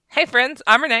Hey friends,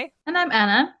 I'm Renee. And I'm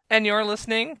Anna. And you're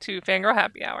listening to Fangirl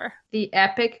Happy Hour. The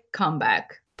Epic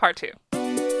Comeback. Part 2.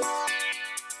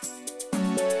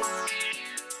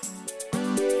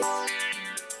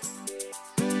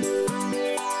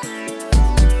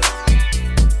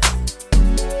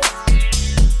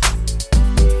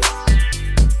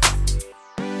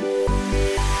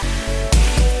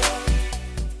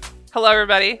 Hello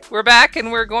everybody, we're back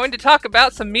and we're going to talk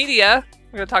about some media.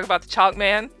 We're going to talk about the Chalk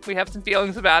Man. We have some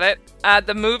feelings about it.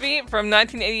 The movie from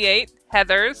 1988,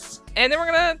 Heathers. And then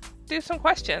we're going to do some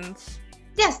questions.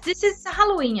 Yes, this is a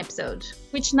Halloween episode,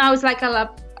 which now is like a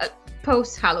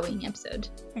post-Halloween episode.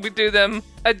 We do them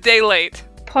a day late.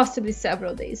 Possibly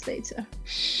several days later.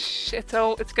 Shh, it's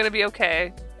going to be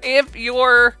okay. If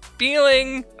you're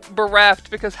feeling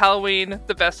bereft because Halloween,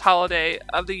 the best holiday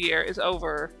of the year, is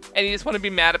over, and you just want to be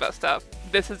mad about stuff,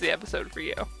 this is the episode for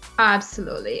you.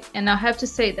 Absolutely. And I have to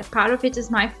say that part of it is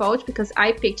my fault because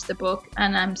I picked the book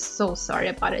and I'm so sorry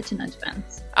about it in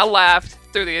advance. I laughed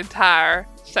through the entire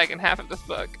second half of this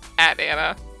book at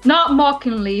Anna. Not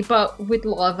mockingly, but with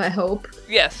love, I hope.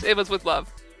 Yes, it was with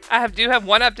love. I do have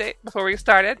one update before we get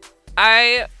started.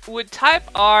 I would type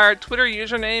our Twitter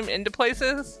username into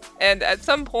places, and at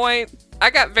some point, I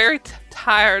got very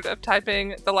tired of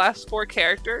typing the last 4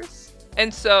 characters.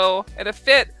 And so, in a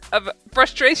fit of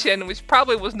frustration, which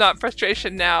probably was not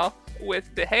frustration now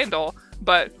with the handle,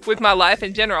 but with my life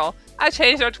in general, I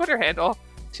changed our Twitter handle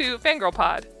to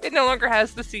FangirlPod. It no longer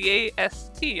has the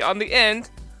CAST on the end.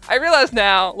 I realize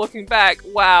now, looking back,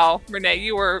 wow, Renee,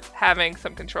 you were having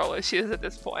some control issues at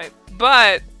this point.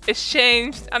 But it's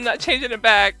changed. I'm not changing it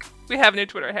back. We have a new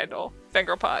Twitter handle,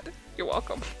 FangirlPod. You're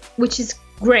welcome. Which is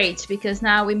great because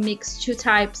now we mix 2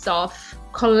 types of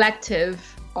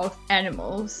collective of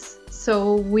animals.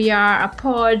 So we are a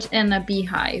pod and a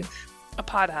beehive. A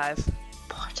podhive.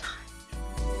 Podhive.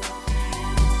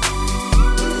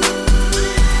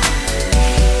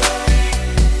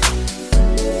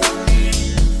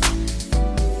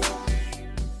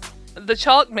 The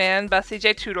Chalk Man by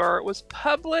C.J. Tudor was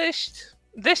published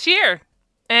this year.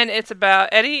 And it's about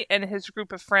Eddie and his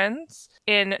group of friends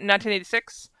in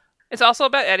 1986. It's also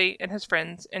about Eddie and his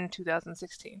friends in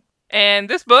 2016. And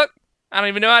this book, I don't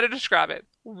even know how to describe it.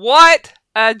 What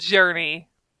a journey.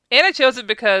 Anna chose it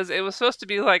because it was supposed to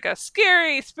be like a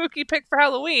scary, spooky pick for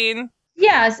Halloween.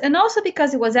 Yes, and also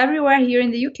because it was everywhere here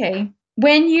in the UK.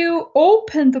 When you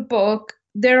open the book,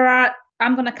 there are,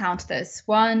 I'm going to count this,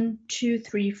 1, 2,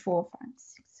 3, 4, 5,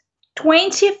 6,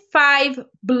 25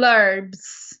 blurbs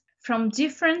from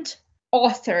different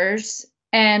authors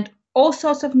and all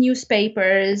sorts of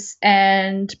newspapers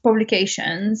and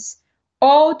publications,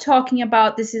 all talking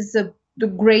about this is the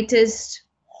greatest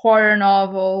horror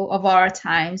novel of our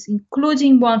times,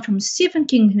 including one from Stephen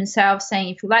King himself saying,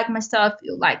 if you like my stuff,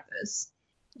 you'll like this.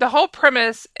 The whole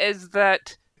premise is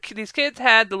that these kids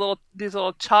had these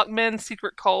little chalkmen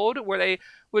secret code where they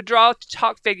would draw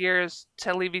chalk figures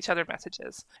to leave each other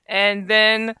messages. And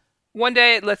then one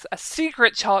day a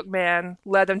secret chalk man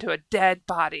led them to a dead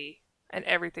body and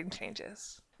everything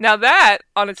changes. Now that,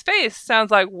 on its face,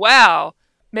 sounds like, wow,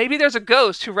 maybe there's a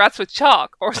ghost who rats with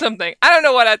chalk or something. I don't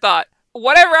know what I thought.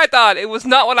 Whatever I thought, it was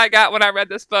not what I got when I read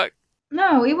this book.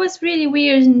 No, it was really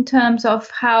weird in terms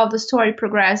of how the story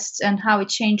progressed and how it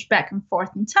changed back and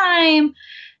forth in time.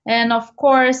 And of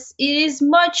course, it is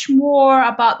much more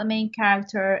about the main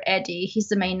character, Eddie. He's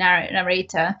the main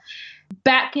narrator.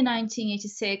 Back in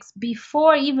 1986,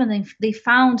 before even they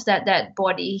found that dead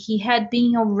body, he had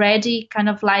been already kind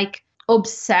of like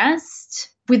obsessed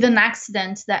with an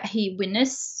accident that he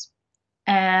witnessed.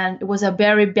 And it was a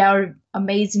very, very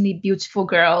amazingly beautiful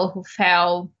girl who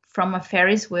fell from a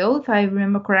Ferris wheel, if I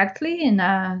remember correctly. No,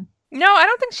 I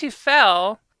don't think she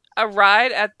fell. A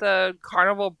ride at the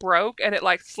carnival broke and it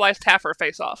like sliced half her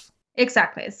face off.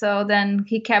 Exactly. So then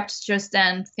he kept just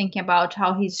then thinking about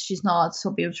how she's not so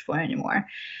beautiful anymore.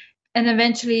 And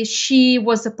eventually she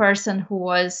was the person who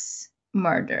was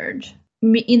murdered.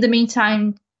 In the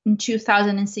meantime, in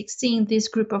 2016, this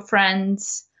group of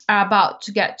friends are about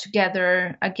to get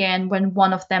together again when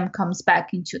one of them comes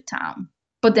back into town.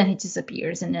 But then he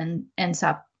disappears and then ends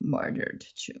up murdered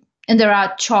too. And there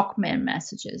are Chalkman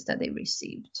messages that they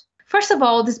received. First of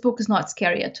all, this book is not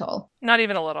scary at all. Not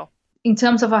even a little. In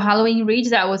terms of a Halloween read,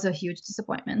 that was a huge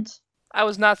disappointment. I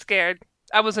was not scared.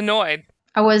 I was annoyed.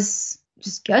 I was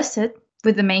disgusted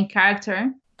with the main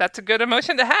character. That's a good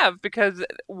emotion to have because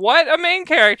what a main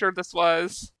character this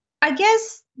was. I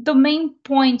guess the main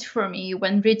point for me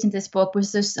when reading this book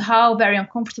was just how very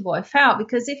uncomfortable I felt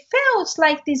because it felt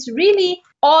like this really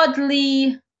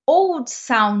oddly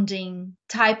old-sounding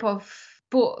type of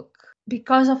book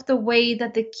because of the way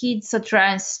that the kids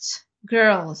addressed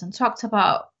girls and talked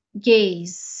about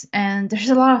gays, and there's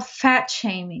a lot of fat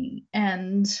shaming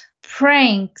and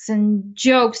pranks and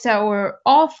jokes that were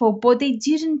awful, but they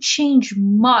didn't change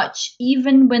much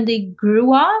even when they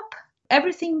grew up.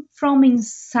 Everything from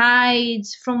inside,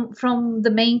 from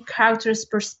the main character's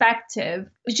perspective,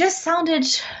 it just sounded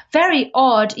very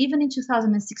odd. Even in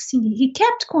 2016, he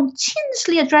kept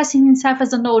continuously addressing himself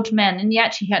as an old man, and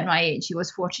yet he had my age. He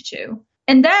was 42,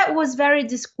 and that was very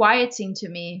disquieting to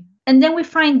me. And then we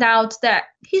find out that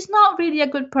he's not really a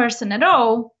good person at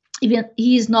all. Even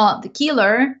he's not the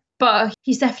killer, but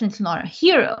he's definitely not a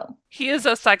hero. He is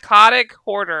a psychotic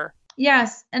hoarder.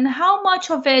 Yes, and how much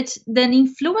of it then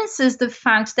influences the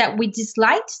fact that we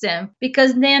disliked him?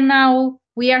 Because then now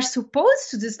we are supposed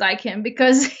to dislike him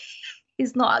because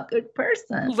he's not a good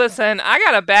person. Listen, I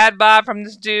got a bad vibe from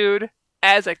this dude.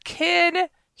 As a kid,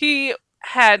 he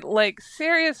had like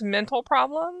serious mental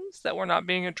problems that were not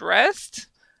being addressed.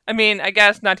 I mean, I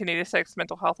guess 1986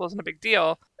 mental health wasn't a big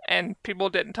deal and people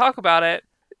didn't talk about it.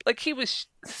 Like, he was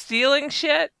stealing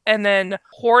shit and then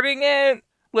hoarding it.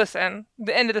 Listen,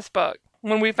 the end of this book,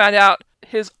 when we found out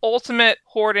his ultimate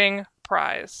hoarding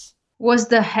prize was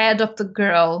the head of the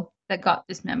girl that got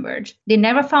dismembered. They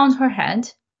never found her head.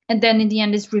 And then in the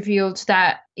end, it's revealed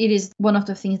that it is one of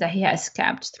the things that he has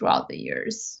kept throughout the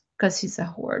years because he's a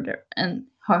hoarder, and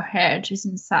her head is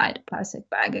inside a plastic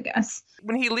bag, I guess.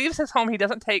 When he leaves his home, he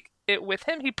doesn't take it with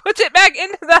him. He puts it back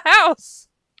into the house.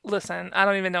 Listen, I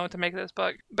don't even know what to make of this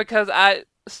book because I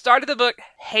started the book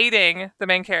hating the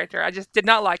main character. I just did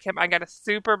not like him. I got a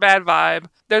super bad vibe.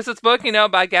 There's this book,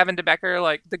 by Gavin de Becker,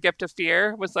 like The Gift of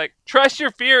Fear, was like, trust your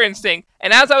fear instinct.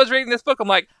 And as I was reading this book, I'm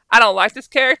like, I don't like this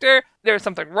character. There's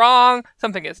something wrong.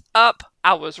 Something is up.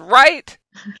 I was right.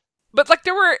 But like,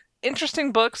 there were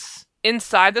interesting books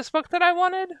inside this book that I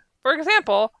wanted. For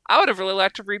example, I would have really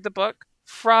liked to read the book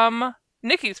from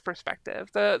Nikki's perspective.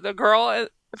 The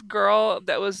girl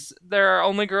that was their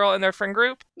only girl in their friend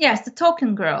group. Yes, the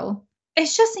token girl.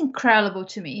 It's just incredible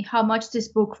to me how much this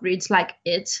book reads like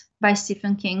It by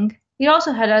Stephen King. It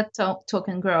also had a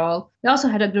token girl. It also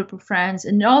had a group of friends,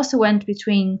 and it also went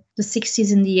between the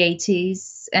 60s and the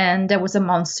 80s, and there was a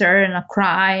monster and a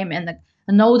crime and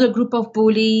an older group of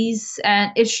bullies,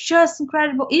 and it's just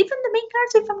incredible. Even the main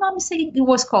character, if I'm not mistaken, it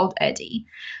was called Eddie.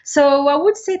 So I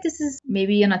would say this is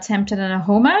maybe an attempt at a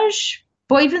homage.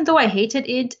 But even though I hated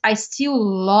it, I still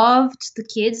loved the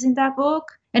kids in that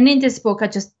book. And in this book, I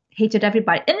just hated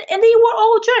everybody. And they were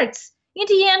all jerks. In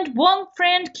the end, one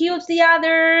friend killed the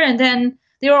other, and then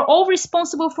they were all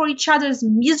responsible for each other's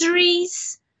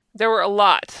miseries. There were a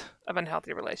lot of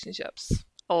unhealthy relationships.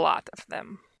 A lot of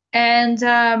them. And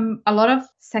a lot of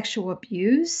sexual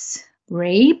abuse,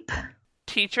 rape.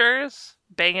 Teachers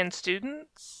banging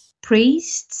students.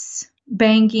 Priests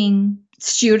banging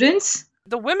students.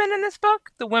 The women in this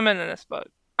book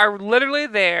are literally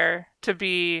there to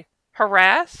be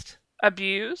harassed,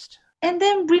 abused. And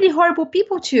then really horrible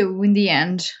people too, in the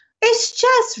end. It's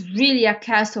just really a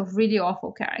cast of really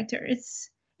awful characters.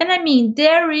 And I mean,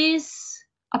 there is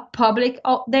a public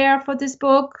out there for this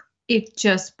book. It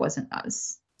just wasn't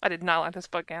us. I did not like this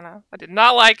book, Anna. I did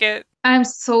not like it. I'm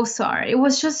so sorry. It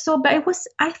was just so bad.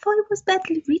 I thought it was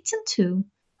badly written too.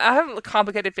 I have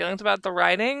complicated feelings about the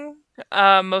writing,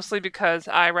 mostly because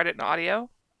I read it in audio.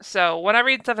 So when I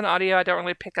read stuff in audio, I don't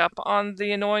really pick up on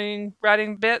the annoying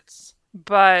writing bits.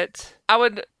 But I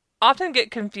would often get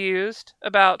confused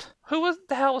about who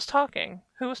the hell was talking.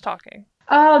 Who was talking?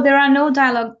 Oh, there are no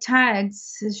dialogue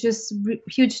tags. It's just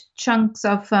huge chunks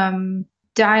of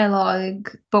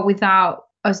dialogue, but without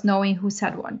us knowing who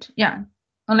said what. Yeah.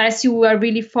 Unless you are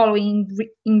really following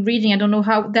in reading. I don't know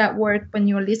how that worked when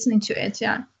you're listening to it.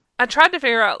 Yeah. I tried to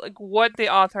figure out what the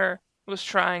author was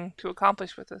trying to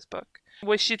accomplish with this book.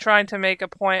 Was she trying to make a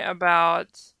point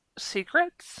about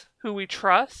secrets, who we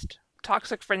trust,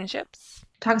 toxic friendships,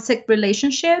 toxic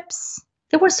relationships?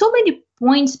 There were so many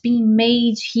points being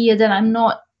made here that I'm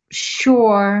not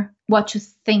sure what to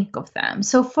think of them.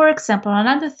 So, for example,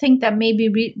 another thing that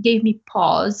maybe gave me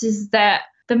pause is that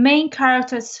the main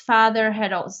character's father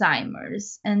had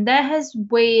Alzheimer's, and that has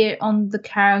weighed on the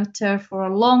character for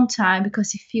a long time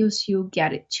because he feels he'll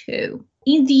get it too.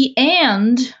 In the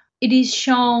end, it is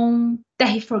shown that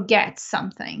he forgets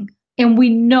something, and we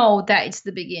know that it's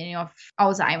the beginning of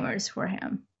Alzheimer's for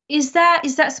him. Is that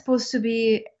supposed to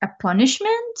be a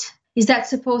punishment? Is that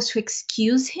supposed to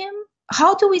excuse him?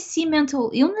 How do we see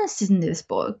mental illness in this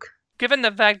book? Given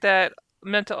the fact that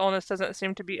mental illness doesn't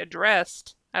seem to be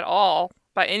addressed at all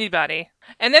by anybody.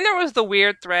 And then there was the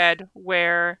weird thread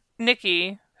where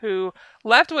Nikki, who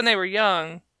left when they were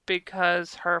young,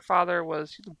 because her father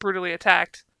was brutally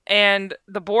attacked. And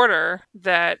the boarder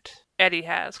that Eddie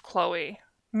has, Chloe,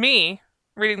 me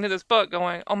reading through this book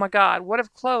going, oh my god, what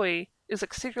if Chloe is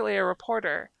like secretly a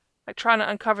reporter, like trying to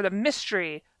uncover the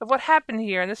mystery of what happened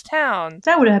here in this town?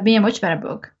 That would have been a much better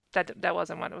book. That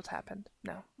wasn't what was happened.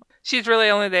 No. She's really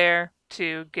only there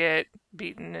to get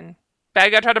beaten and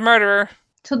bad guy tried to murder her.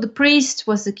 So the priest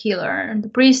was the killer. The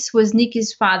priest was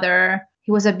Nikki's father.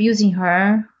 He was abusing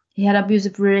her. He had an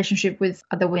abusive relationship with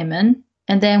other women.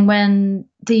 And then when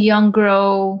the young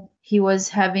girl he was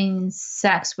having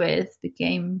sex with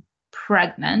became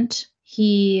pregnant,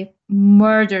 he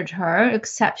murdered her,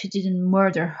 except he didn't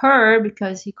murder her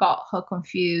because he got her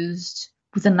confused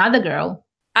with another girl.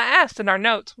 I asked in our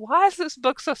notes, why is this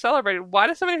book so celebrated? Why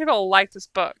do so many people like this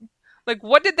book? Like,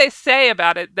 what did they say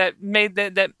about it that made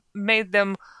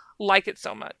them like it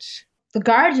so much? The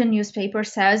Guardian newspaper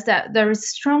says that there is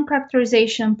strong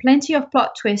characterization, plenty of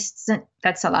plot twists,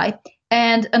 that's a lie,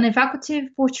 and an evocative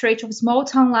portrait of small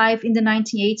town life in the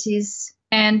 1980s,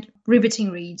 and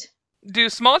riveting read. Do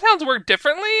small towns work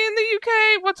differently in the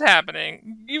UK? What's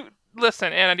happening?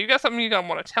 Listen, Anna, do you got something you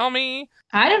want to tell me?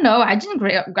 I don't know. I didn't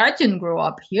grow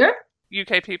up here.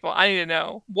 UK people, I need to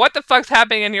know. What the fuck's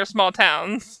happening in your small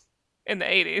towns in the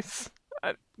 80s?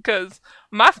 Because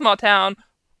my small town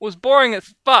was boring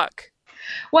as fuck.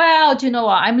 Well, do you know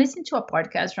what? I'm listening to a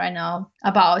podcast right now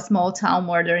about a small town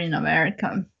murder in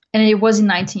America. And it was in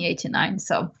 1989,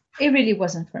 so it really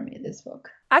wasn't for me, this book.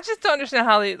 I just don't understand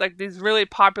how these really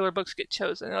popular books get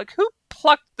chosen. Like, who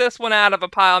plucked this one out of a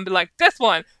pile and be like, this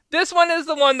one is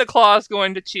the one the Claw's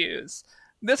going to choose.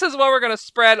 This is what we're going to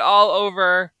spread all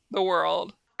over the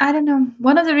world. I don't know.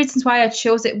 One of the reasons why I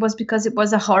chose it was because it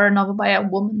was a horror novel by a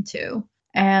woman, too.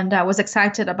 And I was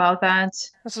excited about that.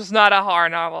 This was not a horror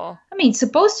novel. I mean, it's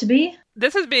supposed to be.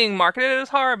 This is being marketed as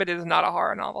horror, but it is not a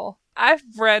horror novel. I've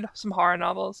read some horror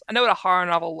novels. I know what a horror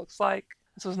novel looks like.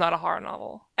 This was not a horror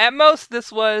novel. At most, this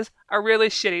was a really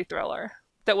shitty thriller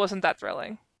that wasn't that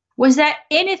thrilling. Was there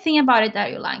anything about it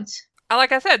that you liked?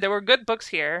 Like I said, there were good books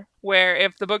here, where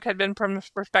if the book had been from the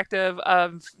perspective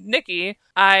of Nikki,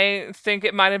 I think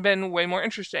it might have been way more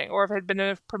interesting. Or if it had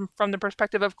been from the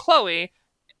perspective of Chloe,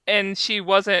 and she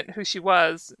wasn't who she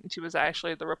was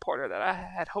actually the reporter that I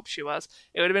had hoped she was,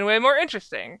 it would have been way more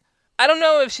interesting. I don't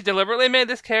know if she deliberately made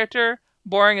this character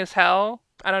boring as hell.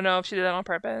 I don't know if she did that on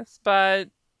purpose, but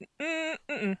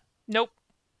nope.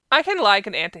 I can like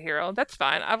an antihero. That's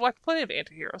fine. I've liked plenty of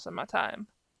antiheroes in my time.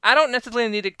 I don't necessarily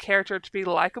need a character to be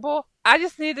likable. I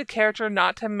just need a character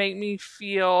not to make me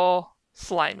feel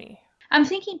slimy. I'm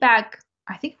thinking back,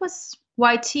 I think it was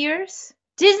White Tears.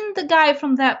 Didn't the guy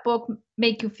from that book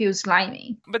make you feel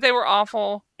slimy? But they were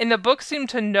awful, and the book seemed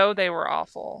to know they were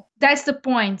awful. That's the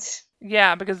point.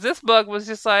 Yeah, because this book was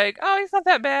just like, oh, he's not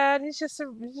that bad. He's just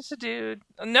a dude.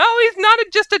 No, he's not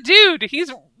just a dude.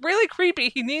 He's really creepy.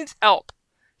 He needs help.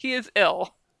 He is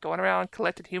ill. Going around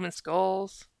collecting human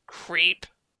skulls. Creep.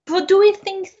 But do we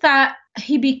think that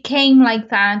he became like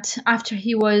that after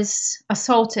he was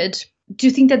assaulted? Do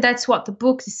you think that that's what the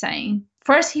book is saying?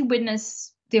 First, he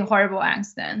witnessed the horrible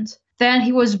accident. Then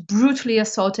he was brutally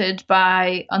assaulted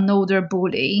by an older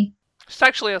bully.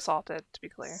 Sexually assaulted, to be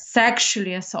clear.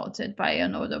 Sexually assaulted by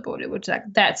an older bully, which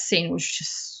that scene was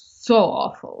just so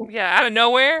awful. Yeah, out of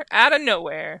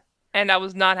nowhere. And I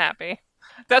was not happy.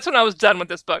 That's when I was done with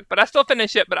this book. But I still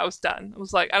finished it, but I was done. I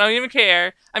was like, I don't even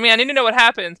care. I mean, I need to know what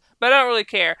happens, but I don't really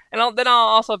care. And then I'll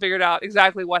also figured out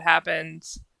exactly what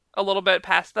happens a little bit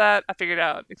past that. I figured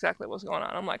out exactly what's going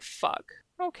on. I'm like, fuck.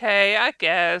 Okay, I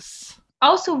guess.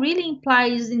 Also really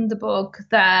implies in the book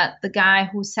that the guy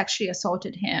who sexually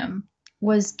assaulted him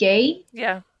was gay.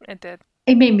 Yeah, it did.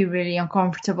 It made me really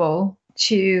uncomfortable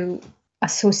to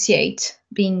associate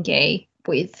being gay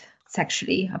with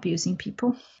sexually abusing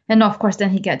people. And of course, then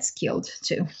he gets killed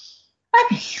too. I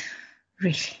mean,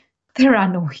 really, there are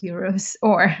no heroes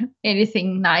or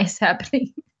anything nice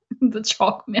happening in the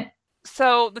Chalk Man.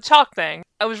 So the chalk thing,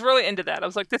 I was really into that. I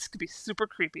was like, this could be super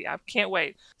creepy. I can't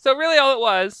wait. So really all it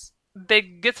was, they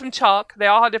get some chalk. They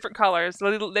all have different colors.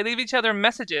 They leave each other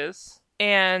messages.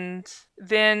 And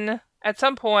then at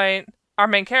some point, our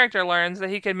main character learns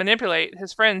that he can manipulate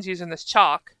his friends using this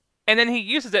chalk. And then he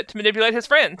uses it to manipulate his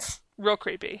friends. Real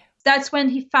creepy. That's when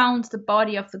he found the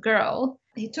body of the girl.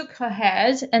 He took her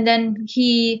head and then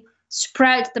he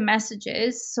spread the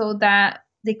messages so that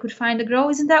they could find the girl.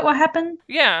 Isn't that what happened?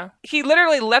 Yeah. He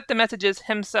literally left the messages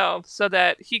himself so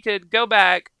that he could go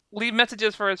back, leave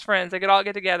messages for his friends. They could all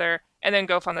get together and then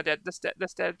go find this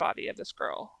dead body of this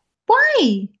girl.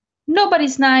 Why?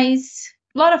 Nobody's nice.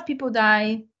 A lot of people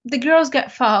die. The girls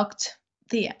get fucked.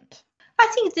 The end. I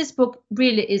think this book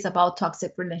really is about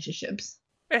toxic relationships.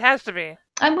 It has to be.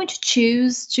 I'm going to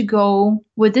choose to go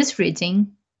with this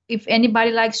reading. If anybody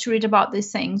likes to read about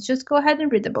these things, just go ahead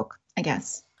and read the book, I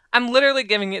guess. I'm literally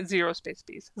giving it 0 space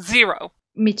bees. 0.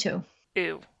 Me too.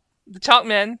 Ew. The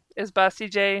Chalkman is by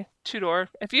C.J. Tudor.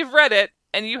 If you've read it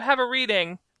and you have a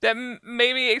reading that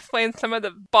maybe explains some of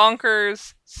the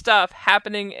bonkers stuff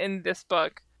happening in this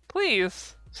book,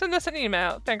 please send us an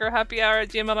email,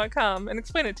 fangirlhappyhour@gmail.com, and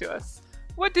explain it to us.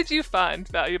 What did you find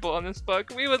valuable in this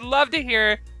book? We would love to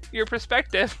hear your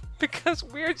perspective because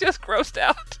we're just grossed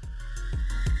out.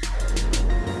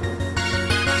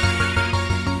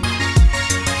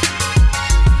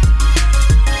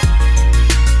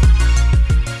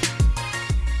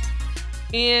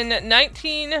 In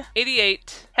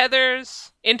 1988,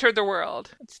 Heathers entered the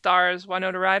world. It stars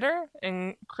Winona Ryder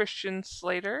and Christian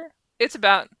Slater. It's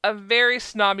about a very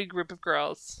snobby group of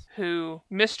girls who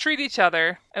mistreat each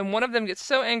other, and one of them gets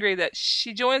so angry that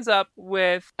she joins up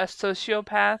with a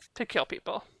sociopath to kill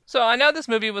people. So I know this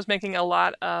movie was making a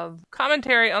lot of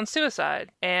commentary on suicide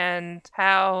and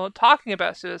how talking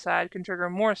about suicide can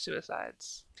trigger more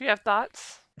suicides. Do you have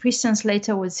thoughts? Christian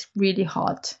Slater was really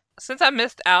hot. Since I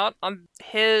missed out on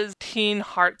his teen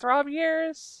heartthrob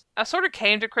years, I sort of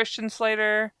came to Christian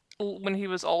Slater when he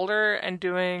was older and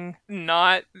doing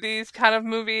not these kind of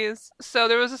movies. So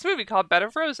there was this movie called Bed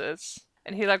of Roses,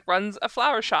 and he runs a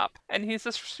flower shop, and he's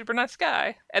this super nice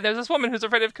guy. And there's this woman who's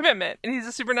afraid of commitment, and he's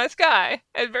a super nice guy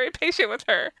and very patient with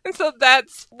her. And so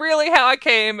that's really how I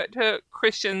came to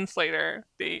Christian Slater,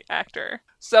 the actor.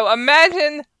 So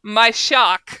imagine my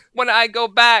shock when I go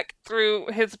back through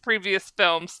his previous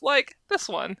films, like this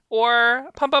one, or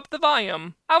Pump Up the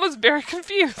Volume. I was very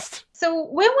confused. So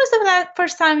when was the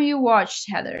first time you watched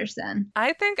Heathers then?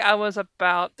 I think I was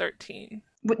about 13.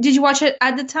 Did you watch it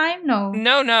at the time? No.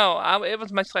 No. It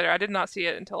was much later. I did not see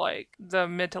it until the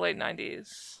mid to late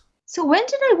 90s. So when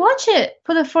did I watch it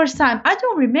for the first time? I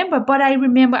don't remember, but I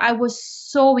remember I was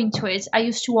so into it. I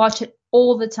used to watch it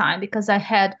all the time because I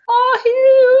had a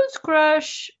huge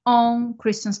crush on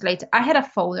Christian Slater. I had a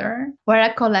folder where I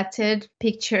collected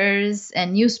pictures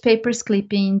and newspaper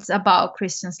clippings about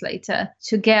Christian Slater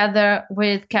together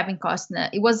with Kevin Costner.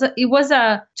 It was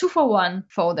a 2-for-1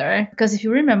 folder because if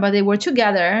you remember, they were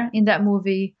together in that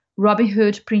movie Robin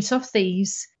Hood, Prince of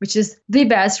Thieves, which is the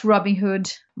best Robin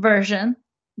Hood version.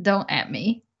 Don't at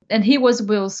me. And he was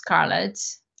Will Scarlet.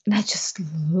 And I just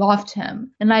loved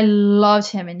him. And I loved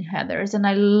him in Heathers. And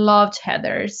I loved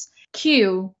Heathers.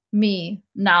 Cue me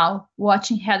now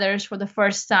watching Heathers for the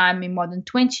first time in more than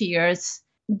 20 years.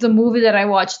 The movie that I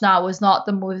watched now was not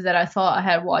the movie that I thought I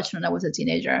had watched when I was a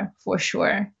teenager, for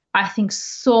sure. I think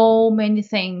so many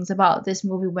things about this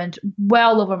movie went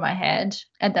well over my head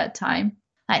at that time.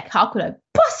 Like, how could I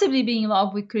possibly be in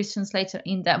love with Christian Slater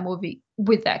in that movie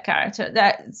with that character?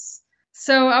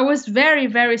 So I was very,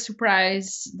 very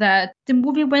surprised that the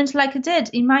movie went like it did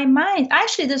in my mind.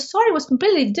 Actually, the story was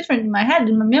completely different in my head,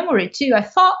 in my memory too. I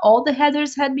thought all the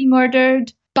Heathers had been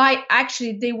murdered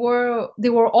they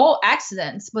were all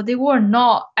accidents, but they were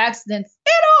not accidents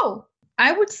at all.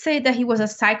 I would say that he was a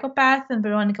psychopath and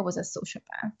Veronica was a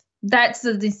sociopath. That's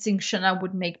the distinction I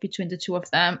would make between the two of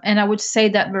them. And I would say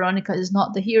that Veronica is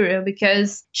not the hero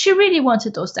because she really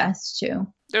wanted those deaths too.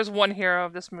 There's one hero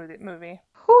of this movie.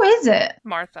 Who is it?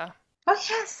 Martha. Oh,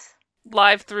 yes.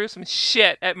 Live threw some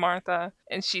shit at Martha,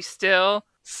 and she still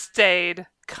stayed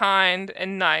kind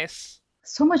and nice.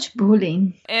 So much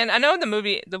bullying. And I know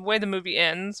the way the movie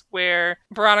ends, where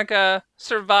Veronica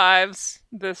survives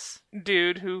this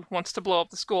dude who wants to blow up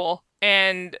the school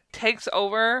and takes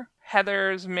over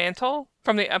Heather's mantle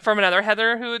from another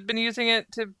Heather who had been using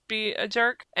it to be a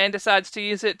jerk and decides to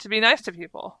use it to be nice to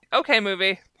people. Okay,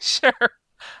 movie. Sure.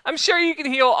 I'm sure you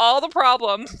can heal all the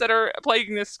problems that are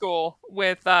plaguing this school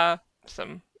with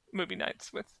some movie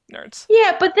nights with nerds.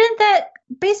 Yeah, but then that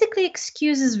basically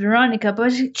excuses Veronica,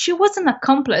 but she was an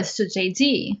accomplice to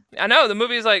JD. I know, the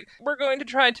movie's like, we're going to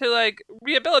try to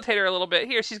rehabilitate her a little bit.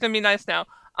 Here, she's going to be nice now.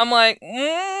 I'm like,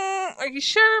 are you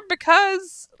sure?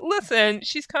 Because, listen,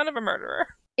 she's kind of a murderer.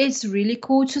 It's really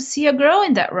cool to see a girl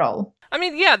in that role. I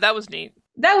mean, yeah, that was neat.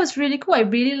 That was really cool. I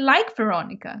really like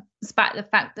Veronica, despite the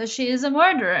fact that she is a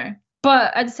murderer.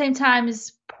 But at the same time,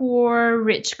 it's poor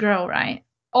rich girl, right?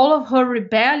 All of her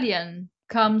rebellion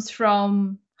comes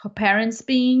from her parents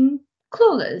being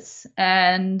clueless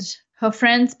and her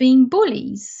friends being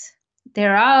bullies.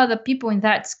 There are other people in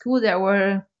that school that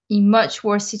were in much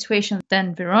worse situation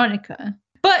than Veronica.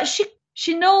 But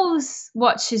she knows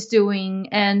what she's doing,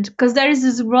 and because there is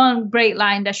this one great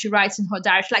line that she writes in her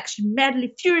diary, she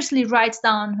madly, furiously writes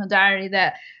down in her diary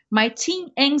that my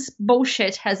teen angst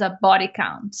bullshit has a body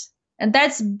count. And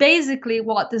that's basically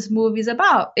what this movie is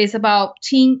about. It's about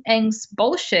teen angst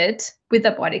bullshit with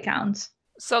a body count.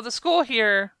 So the school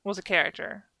here was a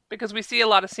character, because we see a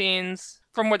lot of scenes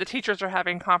from where the teachers are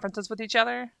having conferences with each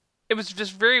other. It was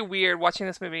just very weird watching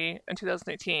this movie in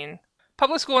 2018.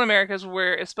 Public school in America is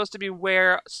where it's supposed to be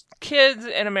where kids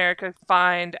in America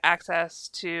find access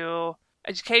to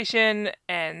education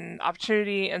and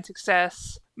opportunity and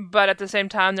success, but at the same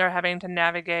time they're having to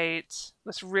navigate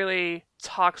this really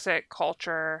toxic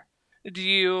culture. Do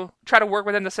you try to work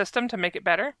within the system to make it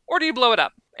better, or do you blow it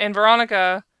up? And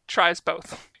Veronica tries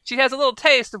both. She has a little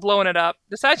taste of blowing it up,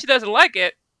 decides she doesn't like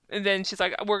it, and then she's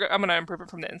like, I'm going to improve it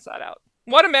from the inside out.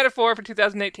 What a metaphor for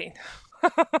 2018.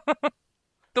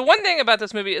 The one thing about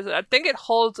this movie is that I think it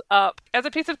holds up as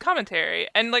a piece of commentary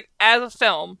and, like, as a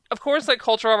film. Of course, like,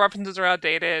 cultural references are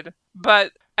outdated,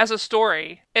 but as a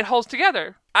story, it holds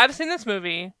together. I've seen this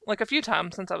movie, like, a few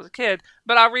times since I was a kid,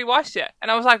 but I rewatched it, and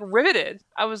I was, like, riveted.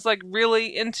 I was, like,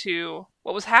 really into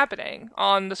what was happening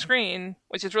on the screen,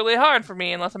 which is really hard for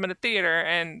me unless I'm in a theater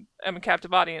and I'm a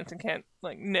captive audience and can't,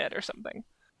 like, knit or something.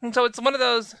 And so it's one of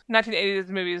those 1980s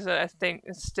movies that I think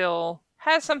is still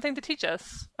has something to teach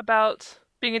us about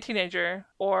being a teenager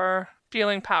or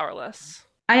feeling powerless.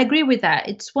 I agree with that.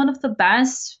 It's one of the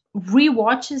best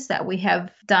rewatches that we have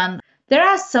done. There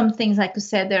are some things, like you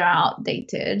said, that are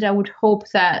outdated. I would hope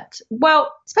that,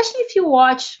 well, especially if you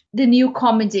watch the new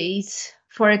comedies,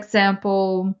 for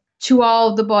example, To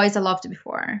All the Boys I Loved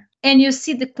Before, and you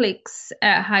see the cliques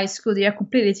at high school, they are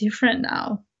completely different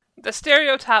now. The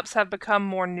stereotypes have become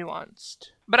more nuanced.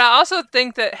 But I also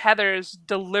think that Heathers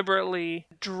deliberately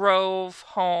drove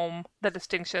home the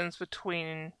distinctions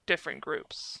between different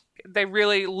groups. They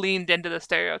really leaned into the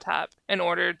stereotype in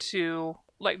order to,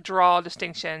 like, draw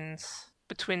distinctions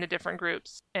between the different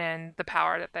groups and the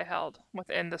power that they held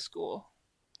within the school.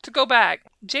 To go back,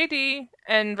 JD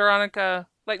and Veronica,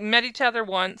 like, met each other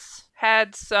once,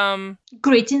 had some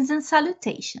greetings and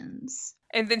salutations.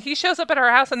 And then he shows up at her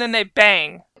house and then they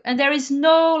bang. And there is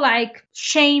no, like,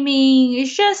 shaming.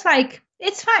 It's just like,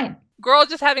 it's fine. Girl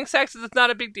just having sex is not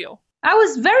a big deal. I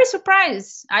was very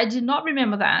surprised. I did not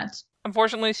remember that.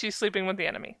 Unfortunately, she's sleeping with the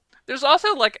enemy. There's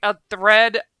also, like, a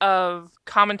thread of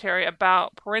commentary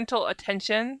about parental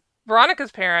attention.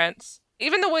 Veronica's parents,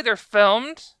 even the way they're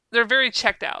filmed, they're very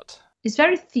checked out. It's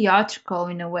very theatrical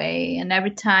in a way, and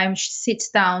every time she sits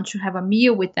down to have a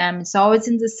meal with them, it's always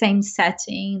in the same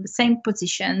setting, the same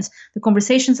positions. The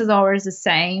conversations are always the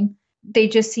same. They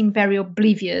just seem very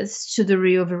oblivious to the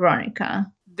real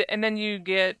Veronica. And then you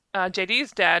get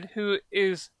JD's dad, who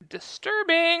is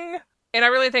disturbing. And I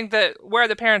really think that where are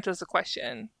the parents is the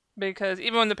question. Because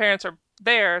even when the parents are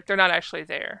there, they're not actually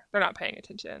there. They're not paying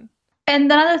attention. And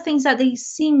another thing is that they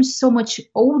seem so much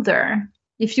older.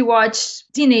 If you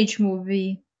watch teenage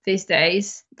movie these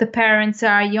days, the parents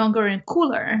are younger and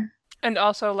cooler. And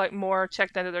also, like, more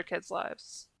checked into their kids'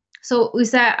 lives. So is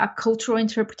that a cultural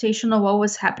interpretation of what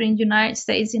was happening in the United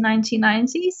States in the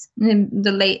 1990s, in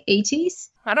the late 80s?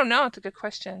 I don't know. It's a good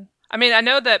question. I mean, I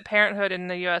know that parenthood in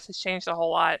the U.S. has changed a whole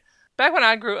lot. Back when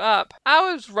I grew up,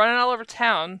 I was running all over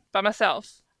town by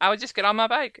myself. I would just get on my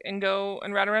bike and go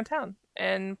and ride around town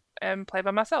and play by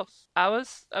myself. I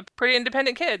was a pretty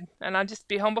independent kid, and I'd just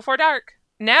be home before dark.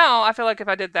 Now, I feel like if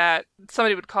I did that,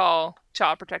 somebody would call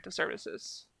Child Protective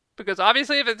Services. Because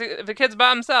obviously, if a kid's by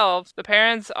himself, the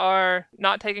parents are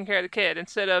not taking care of the kid,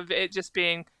 instead of it just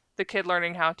being the kid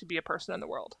learning how to be a person in the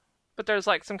world. But there's,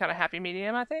 like, some kind of happy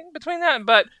medium, I think, between that.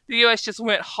 But the U.S. just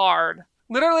went hard.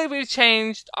 Literally, we've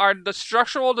changed the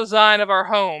structural design of our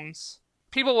homes.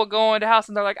 People will go into a house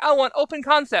and they're like, I want open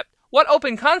concept. What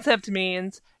open concept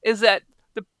means is that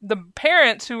the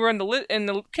parents who are in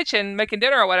the kitchen making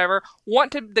dinner or whatever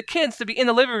want the kids to be in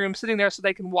the living room sitting there so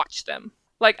they can watch them.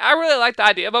 Like, I really like the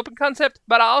idea of open concept,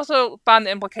 but I also find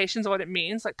the implications of what it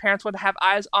means. Like, parents want to have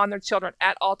eyes on their children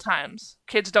at all times.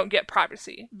 Kids don't get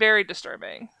privacy. Very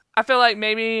disturbing. I feel like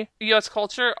maybe U.S.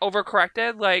 culture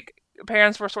overcorrected. Like,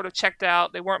 parents were sort of checked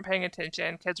out. They weren't paying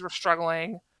attention. Kids were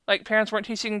struggling. Like, parents weren't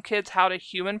teaching kids how to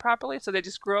human properly, so they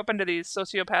just grew up into these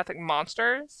sociopathic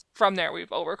monsters. From there, we've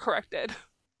overcorrected.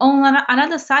 On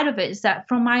another side of it is that,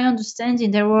 from my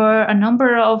understanding, there were a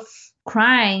number of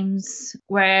crimes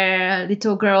where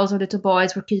little girls or little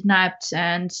boys were kidnapped,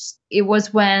 and it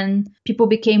was when people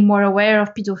became more aware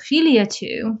of pedophilia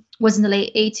too. It was in the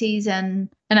late 80s, and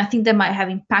I think that might have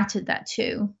impacted that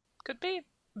too. Could be.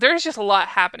 There's just a lot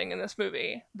happening in this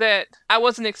movie that I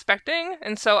wasn't expecting,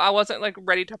 and so I wasn't, like,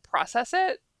 ready to process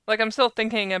it. Like, I'm still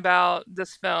thinking about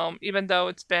this film, even though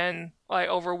it's been, like,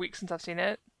 over a week since I've seen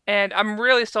it. And I'm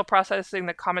really still processing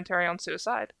the commentary on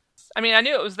suicide. I mean, I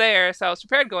knew it was there, so I was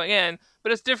prepared going in,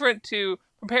 but it's different to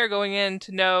prepare going in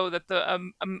to know that a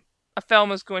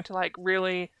film is going to like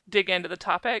really dig into the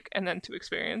topic and then to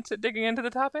experience it digging into the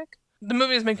topic. The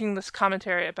movie is making this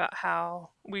commentary about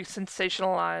how we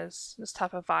sensationalize this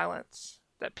type of violence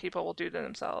that people will do to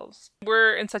themselves.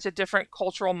 We're in such a different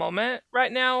cultural moment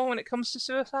right now when it comes to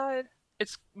suicide.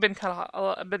 It's been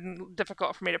been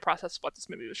difficult for me to process what this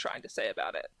movie was trying to say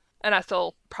about it. And I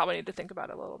still probably need to think about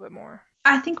it a little bit more.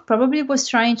 I think probably was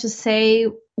trying to say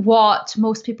what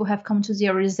most people have come to the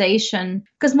realization,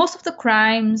 because most of the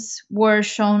crimes were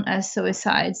shown as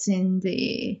suicides in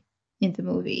the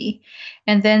movie.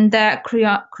 And then that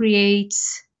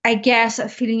creates, I guess, a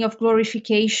feeling of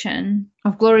glorification,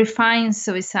 of glorifying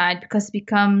suicide, because it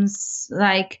becomes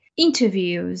like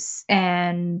interviews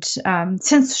and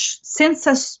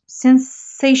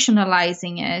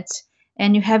sensationalizing it.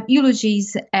 And you have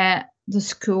eulogies at the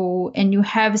school, and you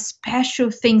have special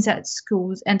things at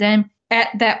schools. And then at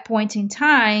that point in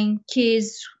time,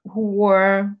 kids who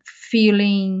were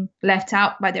feeling left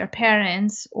out by their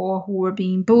parents or who were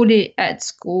being bullied at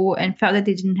school and felt that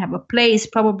they didn't have a place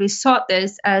probably saw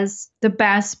this as the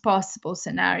best possible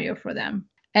scenario for them.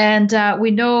 And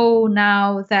we know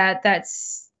now that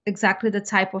that's exactly the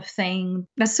type of thing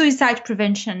that suicide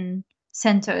prevention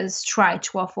centers try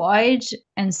to avoid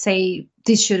and say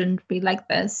this shouldn't be like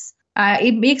this.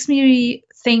 It makes me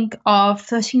think of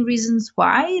 13 Reasons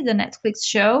Why, the Netflix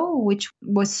show, which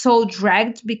was so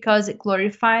dragged because it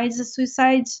glorifies the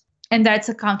suicide. And that's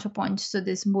a counterpoint to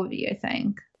this movie, I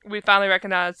think. We finally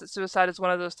recognize that suicide is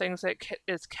one of those things that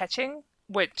is catching,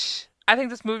 which I think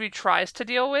this movie tries to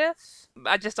deal with.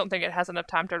 I just don't think it has enough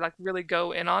time to like really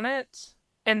go in on it.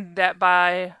 And that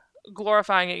by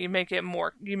glorifying it, you make it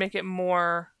more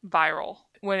viral.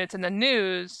 When it's in the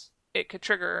news, it could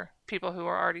trigger people who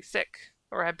are already sick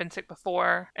or have been sick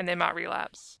before, and they might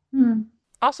relapse.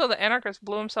 Also, the anarchist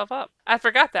blew himself up. I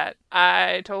forgot that.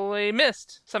 I totally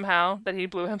missed somehow that he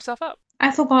blew himself up.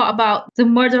 I forgot about the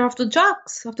murder of the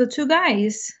jocks, of the two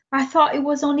guys. I thought it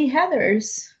was only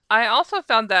Heather's. I also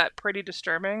found that pretty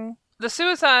disturbing. The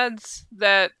suicides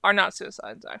that are not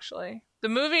suicides, actually. The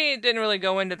movie didn't really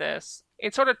go into this.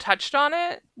 It sort of touched on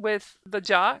it with the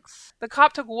jocks. The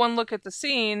cop took one look at the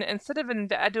scene. Instead of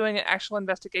doing an actual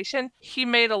investigation, he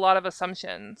made a lot of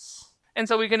assumptions. And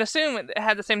so we can assume it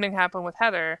had the same thing happen with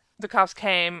Heather. The cops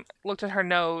came, looked at her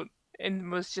note,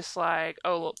 and was just like,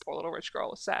 oh, look, poor little rich girl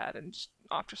was sad and just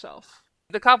offed herself.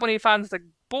 The cop, when he finds the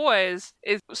boys,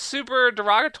 is super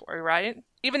derogatory, right?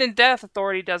 Even in death,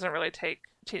 authority doesn't really take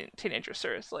teenagers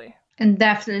seriously. And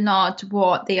definitely not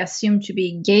what they assume to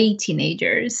be gay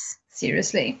teenagers.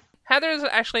 Seriously. Heather's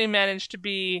actually managed to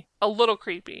be a little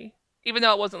creepy, even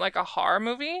though it wasn't like a horror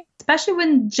movie. Especially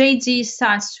when JD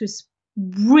starts to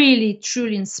really,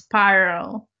 truly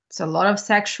spiral. It's a lot of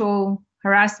sexual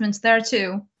harassment there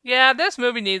too. Yeah, this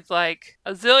movie needs like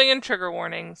a zillion trigger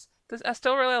warnings. I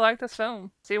still really like this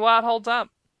film. See why it holds up.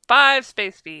 5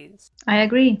 space bees. I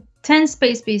agree. 10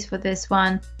 space bees for this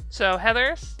one. So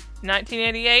Heather's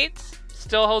 1988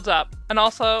 still holds up, and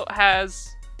also has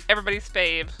everybody's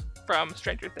fave from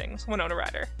Stranger Things, Winona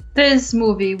Ryder. This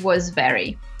movie was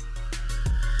very.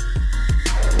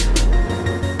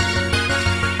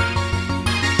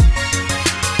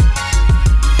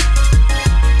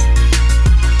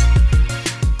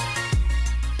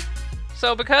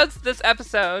 So because this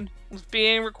episode was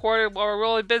being recorded while we're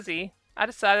really busy, I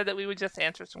decided that we would just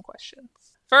answer some questions.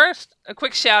 First, a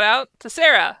quick shout out to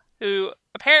Sarah, who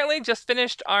apparently just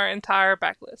finished our entire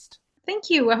backlist.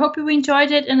 Thank you. I hope you enjoyed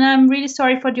it, and I'm really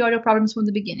sorry for the audio problems from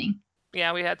the beginning.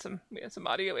 Yeah, we had some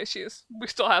audio issues. We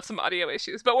still have some audio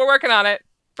issues, but we're working on it.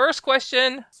 First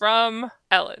question from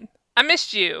Ellen. I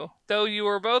missed you, though you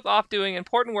were both off doing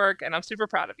important work, and I'm super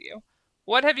proud of you.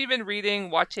 What have you been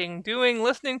reading, watching, doing,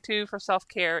 listening to for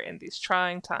self-care in these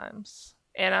trying times?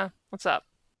 Anna, what's up?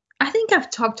 I think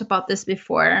I've talked about this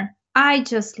before. I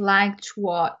just like to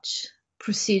watch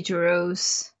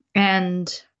procedurals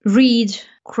and read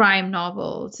crime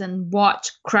novels and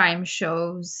watch crime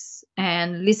shows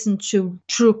and listen to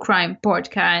true crime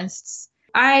podcasts.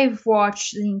 I've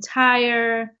watched the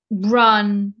entire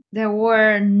run. There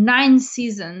were 9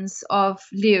 seasons of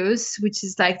Lewis, which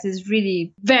is like this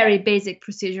really very basic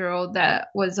procedural that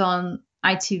was on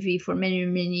ITV for many,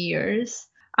 many years.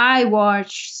 I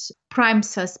watched Prime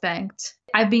Suspect.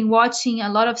 I've been watching a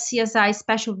lot of CSI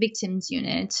Special Victims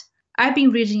Unit. I've been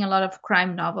reading a lot of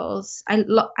crime novels.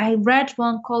 I read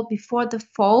one called Before the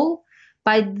Fall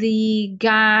by the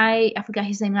guy, I forgot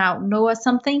his name now, Noah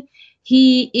something.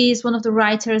 He is one of the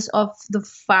writers of the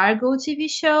Fargo TV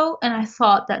show, and I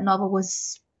thought that novel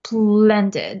was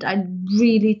splendid. I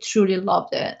really, truly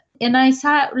loved it. and I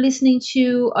started listening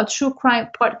to a true crime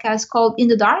podcast called In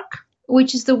the Dark,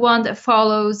 which is the one that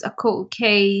follows a cold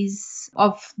case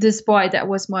of this boy that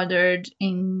was murdered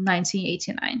in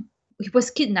 1989. He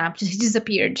was kidnapped, he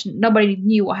disappeared. Nobody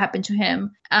knew what happened to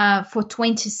him for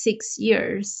 26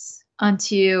 years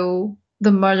until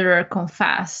the murderer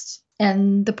confessed.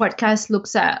 And the podcast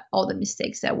looks at all the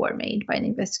mistakes that were made by the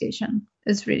investigation.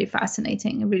 It's really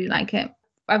fascinating. I really like it.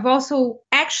 I've also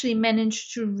actually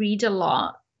managed to read a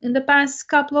lot in the past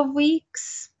couple of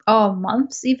weeks or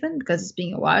months even, because it's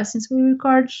been a while since we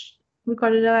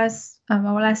recorded our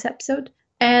last episode.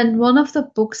 And one of the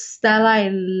books that I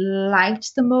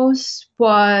liked the most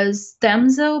was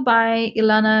Damsel by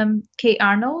Ilana K.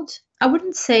 Arnold. I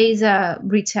wouldn't say it's a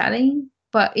retelling,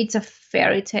 but it's a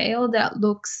fairy tale that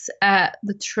looks at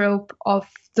the trope of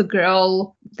the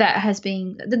damsel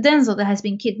that has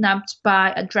been kidnapped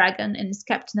by a dragon and is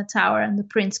kept in a tower, and the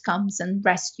prince comes and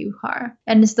rescues her.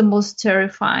 And it's the most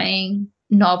terrifying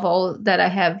novel that I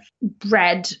have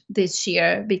read this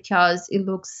year, because it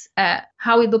looks at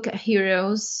how we look at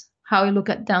heroes, how we look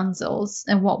at damsels,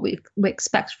 and what we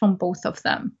expect from both of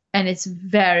them. And it's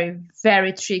very,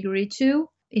 very triggery too.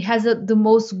 It has the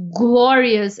most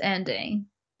glorious ending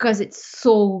because it's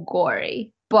so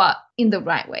gory, but in the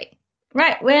right way.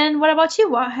 Right, what about you?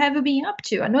 What have you been up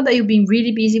to? I know that you've been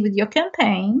really busy with your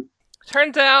campaign.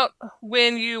 Turns out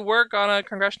when you work on a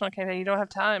congressional campaign, you don't have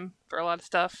time for a lot of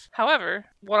stuff. However,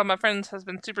 one of my friends has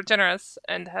been super generous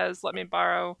and has let me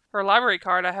borrow her library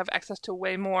card. I have access to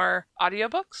way more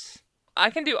audiobooks. I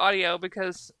can do audio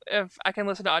because if I can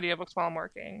listen to audiobooks while I'm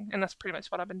working, and that's pretty much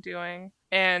what I've been doing.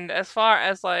 And as far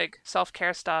as like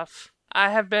self-care stuff, I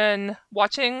have been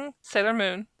watching Sailor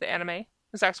Moon, the anime.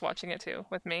 Zach's watching it too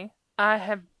with me. I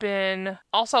have been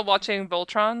also watching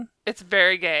Voltron. It's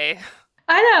very gay.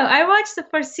 I know. I watched the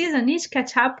first season. Need to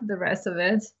catch up with the rest of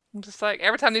it. I'm just like,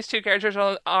 every time these two characters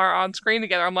are on screen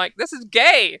together, I'm like, this is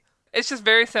gay. It's just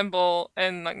very simple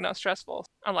and like not stressful.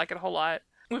 I like it a whole lot.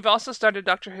 We've also started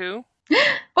Doctor Who.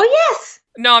 Oh, yes!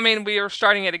 No, I mean, we are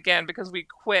starting it again because we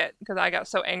quit because I got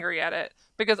so angry at it.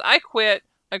 Because I quit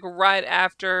like right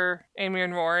after Amy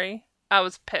and Rory. I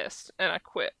was pissed and I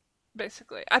quit,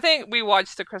 basically. I think we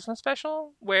watched the Christmas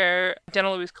special where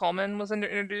Jenna Louise Coleman was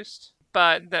introduced.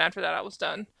 But then after that, I was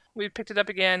done. We picked it up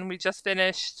again. We just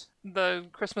finished the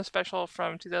Christmas special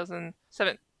from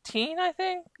 2017, I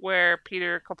think, where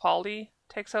Peter Capaldi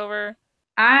takes over.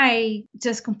 I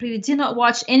just completely did not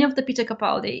watch any of the Peter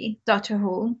Capaldi Doctor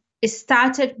Who. I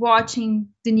started watching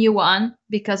the new one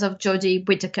because of Jodie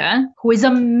Whittaker, who is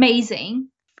amazing.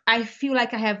 I feel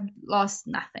like I have lost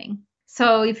nothing.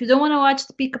 So if you don't want to watch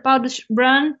the Peter Capaldi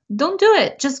run, don't do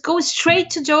it. Just go straight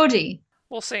to Jodie.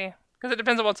 We'll see. Because it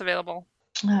depends on what's available.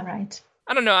 All right.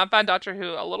 I don't know. I find Doctor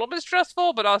Who a little bit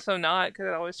stressful, but also not, because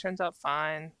it always turns out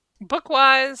fine.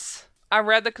 Book-wise, I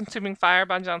read The Consuming Fire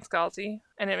by John Scalzi,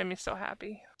 and it made me so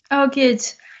happy. Oh, good.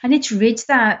 I need to read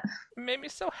that. It made me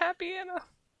so happy, Anna.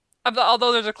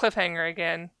 Although there's a cliffhanger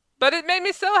again. But it made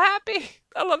me so happy.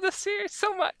 I love this series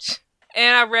so much.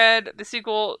 And I read the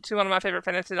sequel to one of my favorite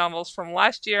fantasy novels from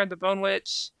last year, The Bone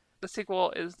Witch. The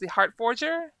sequel is The Heart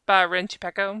Forger by Rin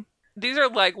Chupeco. These are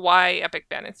like YA epic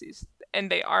fantasies,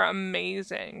 and they are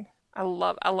amazing. I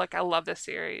love this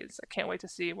series. I can't wait to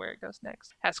see where it goes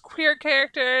next. It has queer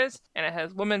characters, and it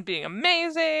has women being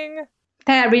amazing.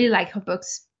 I really like her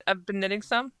books. I've been knitting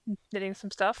some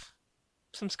stuff,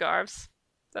 some scarves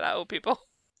that I owe people.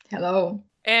 Hello.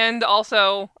 And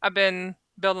also, I've been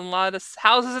building a lot of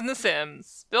houses in The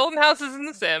Sims.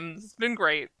 It's been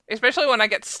great. Especially when I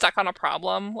get stuck on a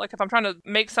problem. Like if I'm trying to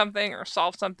make something or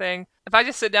solve something. If I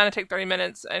just sit down and take 30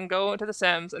 minutes and go into The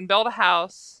Sims and build a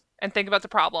house and think about the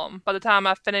problem, by the time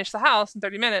I finish the house in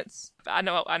 30 minutes, I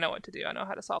know what to do. I know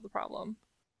how to solve the problem.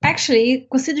 Actually,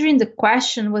 considering the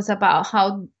question was about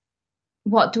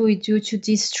what do we do to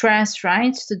de-stress,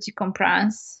 right? To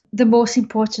decompress. The most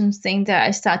important thing that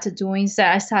I started doing is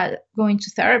that I started going to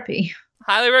therapy.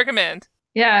 Highly recommend.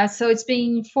 Yeah, so it's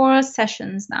been 4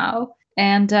 sessions now,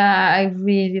 and I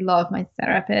really love my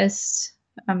therapist.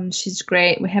 She's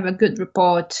great. We have a good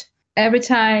rapport. Every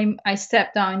time I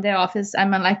step down in the office, I'm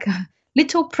like a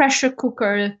little pressure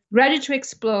cooker ready to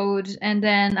explode, and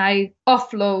then I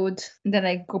offload, and then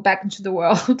I go back into the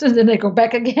world, and then I go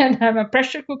back again. I'm a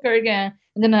pressure cooker again,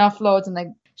 and then I offload,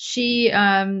 and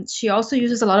she also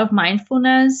uses a lot of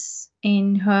mindfulness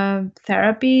in her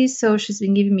therapy, so she's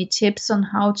been giving me tips on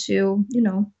how to,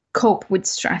 cope with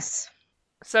stress.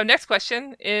 So next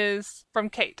question is from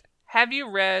Kate. Have you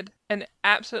read An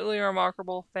Absolutely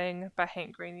Remarkable Thing by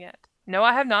Hank Green yet? No,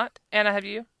 I have not. Anna, have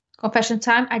you? Confession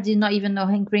time, I did not even know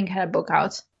Hank Green had a book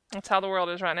out. That's how the world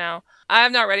is right now. I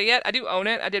have not read it yet. I do own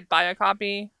it. I did buy a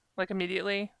copy, like,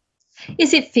 immediately.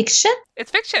 Is it fiction?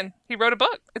 It's fiction. He wrote a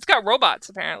book. It's got robots,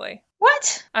 apparently.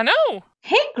 What? I know.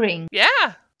 Hankering.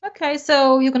 Yeah. Okay,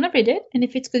 so you're gonna read it, and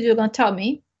if it's good, you're gonna tell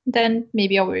me. Then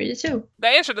maybe I'll read it too. The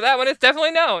answer to that one is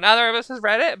definitely no. Neither of us has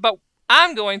read it, but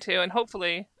I'm going to, and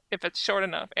hopefully, if it's short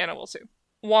enough, Anna will too.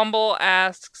 Womble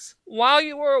asks, while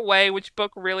you were away, which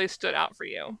book really stood out for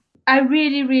you? I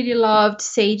really, really loved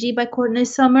Seiji by Courtney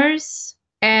Summers,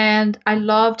 and I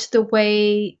loved the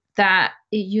way that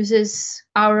it uses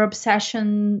our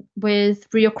obsession with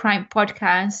real crime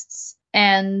podcasts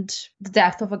and the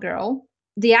death of a girl.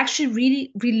 They actually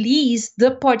really released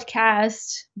the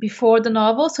podcast before the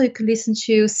novel, so you can listen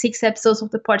to 6 episodes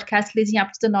of the podcast leading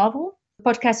up to the novel.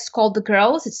 The podcast is called The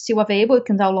Girls. It's still available. You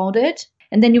can download it.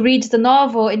 And then you read the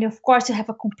novel, and of course, you have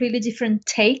a completely different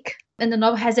take. And the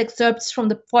novel has excerpts from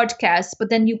the podcast. But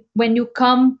then when you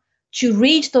come to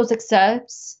read those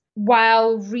excerpts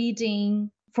while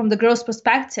reading from the girl's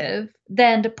perspective,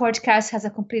 then the podcast has a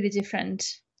completely different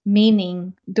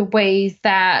meaning. The way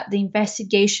that the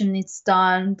investigation is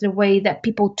done, the way that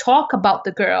people talk about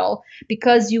the girl,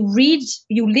 because you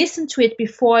listen to it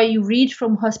before you read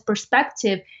from her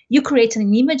perspective, you create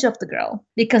an image of the girl,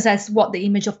 because that's what the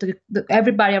image of the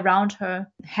everybody around her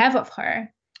have of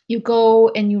her. You go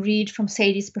and you read from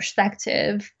Sadie's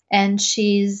perspective, and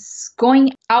she's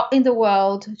going out in the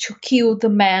world to kill the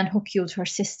man who killed her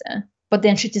sister, but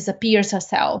then she disappears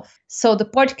herself. So the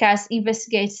podcast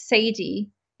investigates Sadie,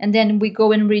 and then we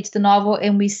go and read the novel,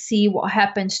 and we see what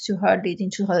happens to her leading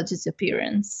to her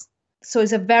disappearance. So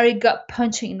it's a very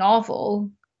gut-punching novel,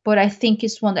 but I think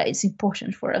it's one that is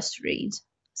important for us to read.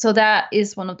 So that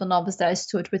is one of the novels that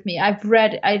stood with me. I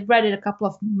read it a couple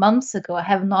of months ago. I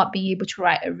have not been able to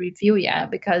write a review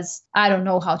yet because I don't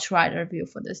know how to write a review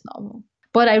for this novel.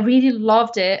 But I really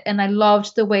loved it, and I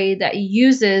loved the way that it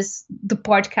uses the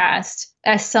podcast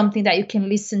as something that you can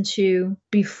listen to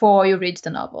before you read the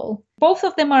novel. Both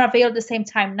of them are available at the same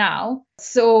time now.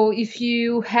 So if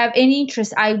you have any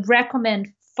interest, I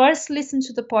recommend first listen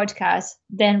to the podcast,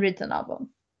 then read the novel.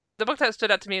 The book that stood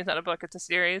out to me is not a book, it's a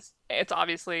series. It's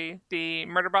obviously the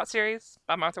Murderbot series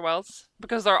by Martha Wells,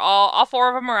 because they're all 4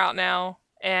 of them are out now,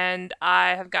 and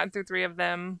I have gotten through 3 of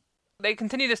them. They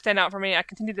continue to stand out for me. I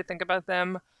continue to think about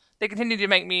them. They continue to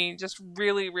make me just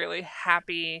really, really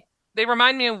happy. They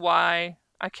remind me of why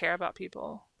I care about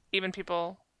people, even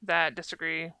people that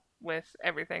disagree with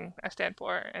everything I stand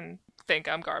for and think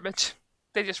I'm garbage.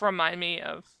 They just remind me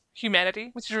of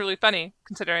humanity, which is really funny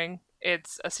considering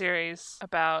it's a series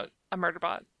about a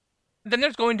murderbot. Then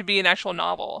there's going to be an actual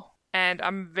novel, and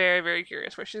I'm very, very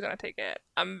curious where she's going to take it.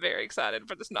 I'm very excited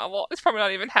for this novel. It's probably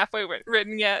not even halfway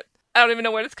written yet. I don't even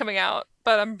know when it's coming out,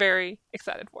 but I'm very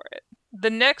excited for it.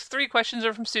 The next 3 questions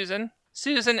are from Susan.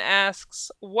 Susan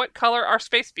asks, what color are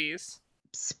space bees?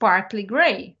 Sparkly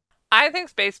gray. I think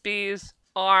space bees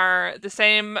are the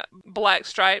same black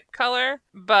stripe color,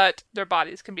 but their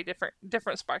bodies can be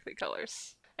different sparkly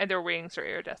colors, and their wings are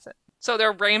iridescent. So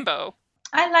they're rainbow.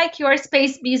 I like your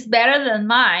space bees better than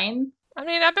mine. I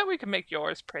mean, I bet we can make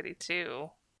yours pretty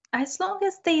too. As long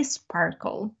as they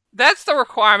sparkle. That's the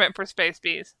requirement for space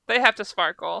bees. They have to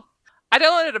sparkle. I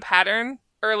downloaded a pattern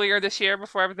earlier this year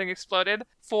before everything exploded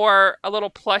for a little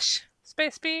plush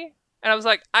space bee. And I was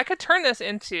like, I could turn this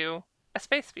into a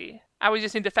space bee. I would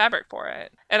just need the fabric for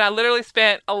it. And I literally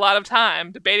spent a lot of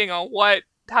time debating on what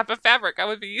type of fabric I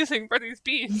would be using for these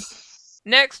bees.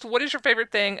 Next, what is your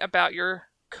favorite thing about your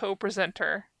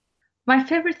co-presenter? My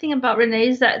favorite thing about Renee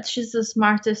is that she's the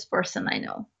smartest person I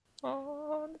know.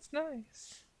 Oh, that's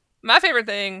nice. My favorite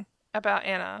thing about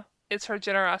Anna is her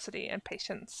generosity and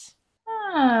patience.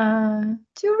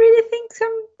 Do you really think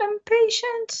I'm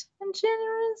patient and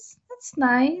generous? That's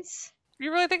nice.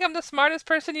 You really think I'm the smartest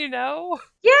person you know?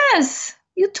 Yes!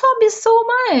 You taught me so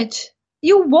much.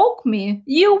 You woke me.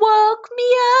 You woke me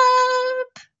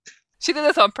up. She did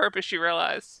this on purpose, you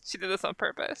realize. She did this on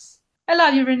purpose. I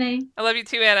love you, Renee. I love you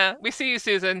too, Anna. We see you,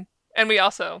 Susan. And we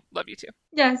also love you too.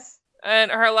 Yes.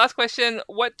 And her last question,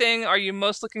 what thing are you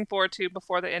most looking forward to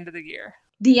before the end of the year?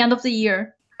 The end of the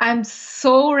year. I'm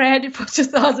so ready for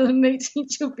 2018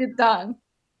 to be done.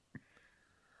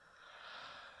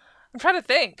 I'm trying to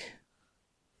think.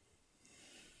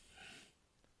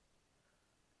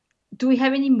 Do we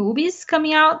have any movies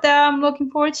coming out that I'm looking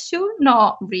forward to?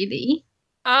 Not really.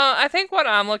 I think what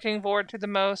I'm looking forward to the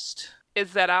most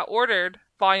is that I ordered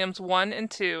volumes 1 and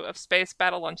 2 of Space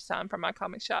Battle Lunchtime from my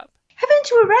comic shop.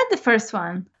 Haven't you read the first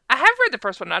one? I have read the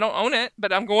first one. I don't own it,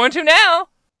 but I'm going to now.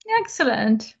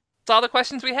 Excellent. That's all the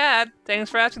questions we had. Thanks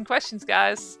for asking questions,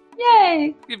 guys.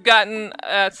 Yay. You've gotten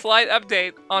a slight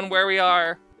update on where we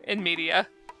are in media.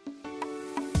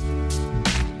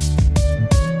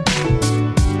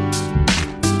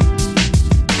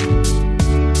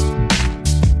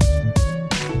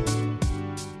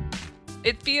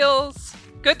 It feels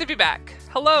good to be back.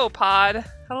 Hello, Pod.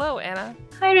 Hello, Anna.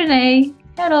 Hi, Renee.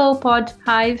 Hello, Pod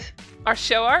Hive. Our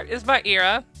show art is by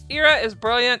Ira. Ira is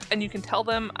brilliant, and you can tell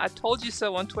them I told you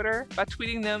so on Twitter by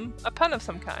tweeting them a pun of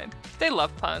some kind. They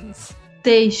love puns.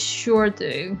 They sure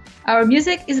do. Our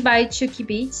music is by Chucky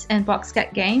Beats and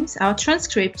Boxcat Games. Our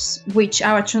transcripts, which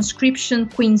our transcription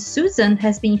queen Susan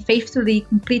has been faithfully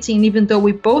completing even though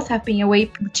we both have been away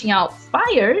putting out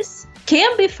fires,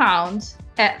 can be found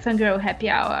at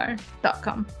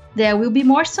fangirlhappyhour.com. There will be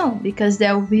more soon because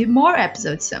there will be more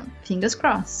episodes soon. Fingers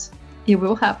crossed. It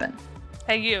will happen.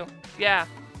 Hey, you. Yeah,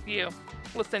 you.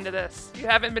 Listen to this. You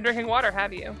haven't been drinking water,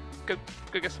 have you? Go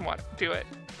get some water. Do it.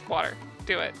 Water.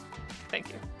 Do it. Thank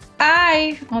you.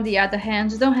 I, on the other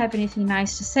hand, don't have anything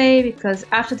nice to say because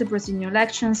after the Brazilian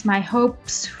elections, my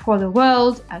hopes for the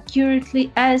world are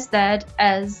currently as dead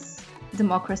as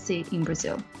democracy in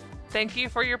Brazil. Thank you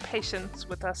for your patience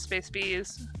with us, Space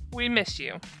Bees. We miss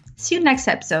you. See you next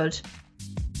episode.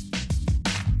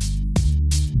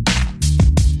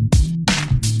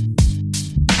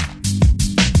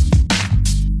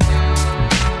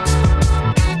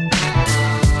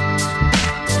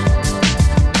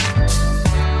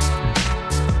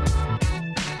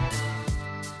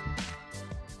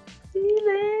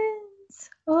 Feelings.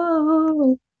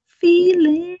 Oh,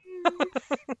 feelings.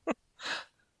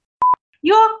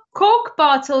 Your Coke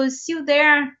bottle is still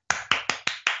there.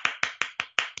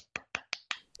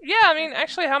 Yeah, I mean,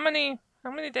 actually, how many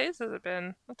days has it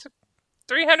been? That's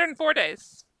 304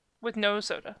 days with no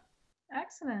soda.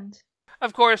 Excellent.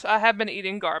 Of course, I have been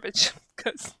eating garbage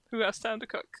because who has time to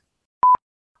cook?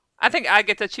 I think I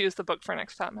get to choose the book for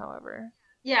next time, however.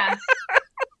 Yeah.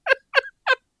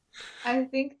 I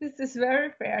think this is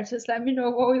very fair. Just let me know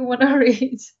what we want to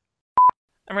read.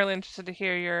 I'm really interested to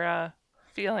hear your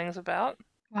feelings about.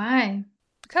 Why?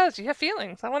 Because you have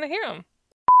feelings. I want to hear them.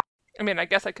 I mean, I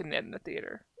guess I couldn't end in the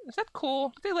theater. Is that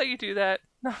cool? Did they let you do that?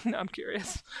 No, I'm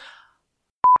curious.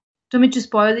 Do you want me to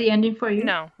spoil the ending for you?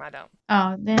 No, I don't.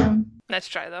 Oh, damn. Let's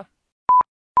try, though.